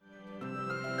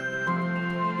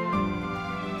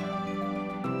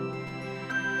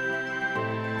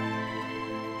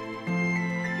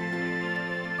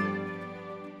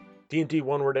D&D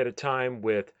one word at a time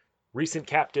with recent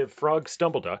captive Frog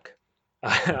Stumbleduck.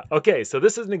 Okay, so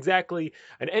this isn't exactly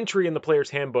an entry in the player's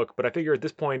handbook, but I figure at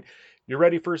this point you're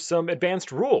ready for some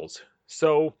advanced rules.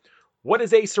 So, what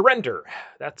is a surrender?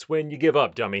 That's when you give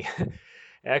up, dummy.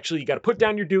 Actually, you got to put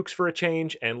down your dukes for a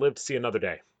change and live to see another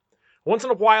day. Once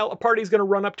in a while, a party's going to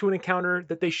run up to an encounter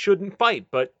that they shouldn't fight,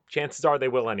 but chances are they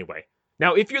will anyway.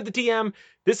 Now, if you're the DM,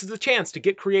 this is a chance to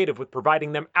get creative with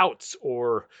providing them outs,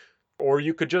 or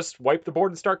you could just wipe the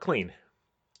board and start clean.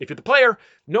 If you're the player,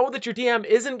 know that your DM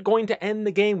isn't going to end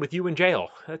the game with you in jail.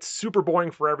 That's super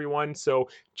boring for everyone, so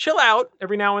chill out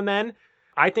every now and then.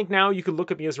 I think now you could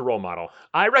look at me as a role model.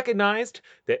 I recognized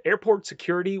that airport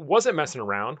security wasn't messing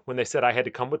around when they said I had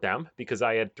to come with them because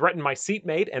I had threatened my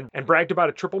seatmate and bragged about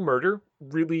a triple murder,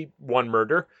 really one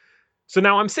murder. So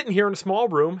now I'm sitting here in a small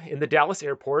room in the Dallas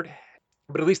airport,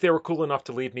 but at least they were cool enough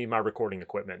to leave me my recording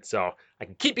equipment, so I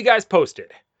can keep you guys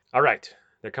posted. All right,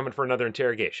 they're coming for another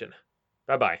interrogation.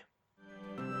 Bye bye.